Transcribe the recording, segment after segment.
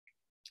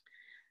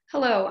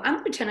Hello,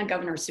 I'm Lieutenant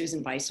Governor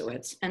Susan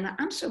Bysiewicz, and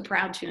I'm so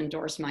proud to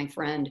endorse my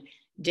friend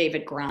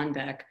David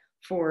Gronbach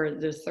for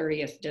the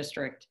 30th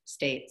District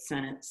State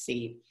Senate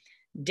seat.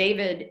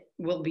 David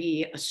will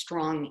be a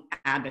strong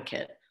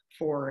advocate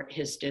for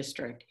his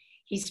district.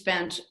 He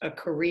spent a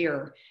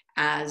career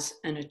as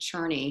an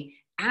attorney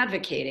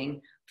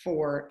advocating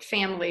for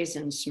families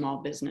and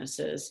small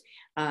businesses.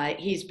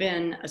 He's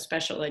been a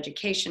special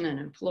education and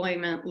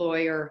employment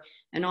lawyer,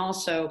 and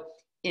also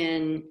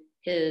in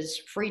his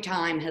free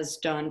time has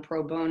done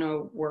pro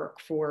bono work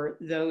for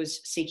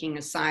those seeking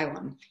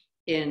asylum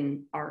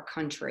in our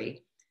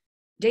country.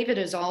 David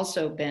has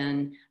also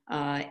been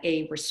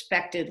a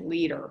respected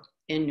leader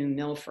in New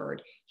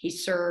Milford. He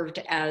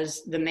served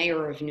as the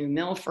mayor of New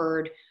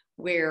Milford,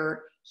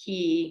 where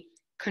he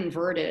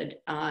converted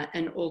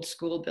an old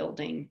school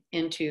building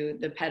into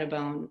the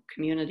Pettibone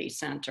Community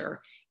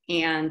Center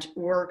and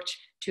worked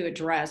to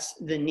address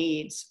the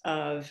needs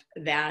of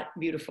that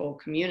beautiful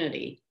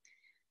community.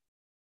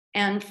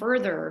 And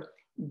further,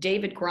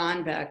 David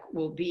Gronbach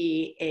will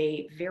be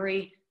a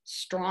very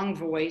strong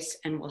voice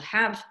and will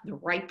have the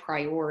right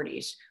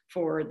priorities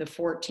for the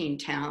 14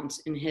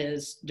 towns in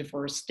his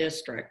diverse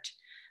district.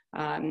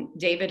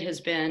 David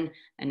has been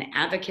an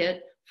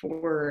advocate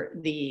for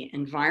the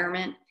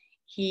environment.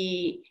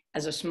 He,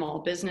 as a small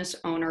business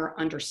owner,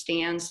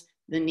 understands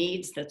the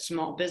needs that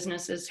small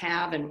businesses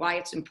have and why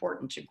it's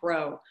important to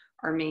grow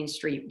our Main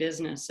Street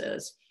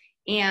businesses.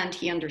 And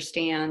he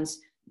understands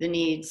the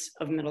needs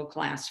of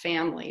middle-class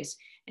families.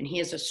 And he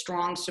is a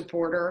strong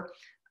supporter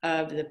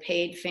of the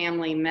Paid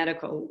Family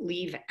Medical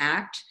Leave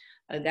Act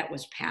that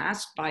was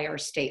passed by our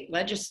state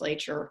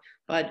legislature,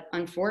 but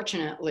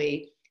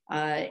unfortunately,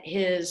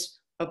 his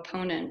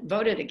opponent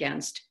voted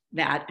against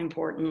that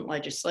important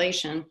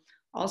legislation.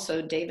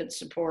 Also, David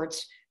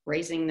supports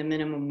raising the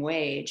minimum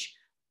wage,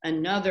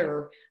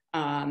 another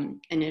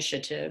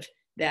initiative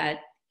that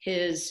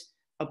his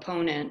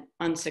opponent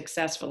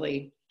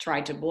unsuccessfully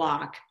tried to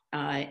block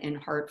in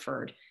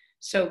Hartford.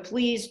 So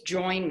please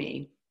join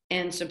me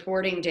in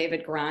supporting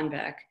David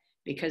Gronbach,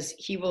 because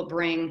he will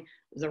bring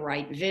the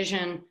right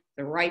vision,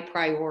 the right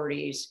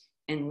priorities,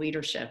 and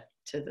leadership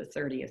to the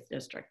 30th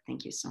District.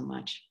 Thank you so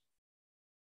much.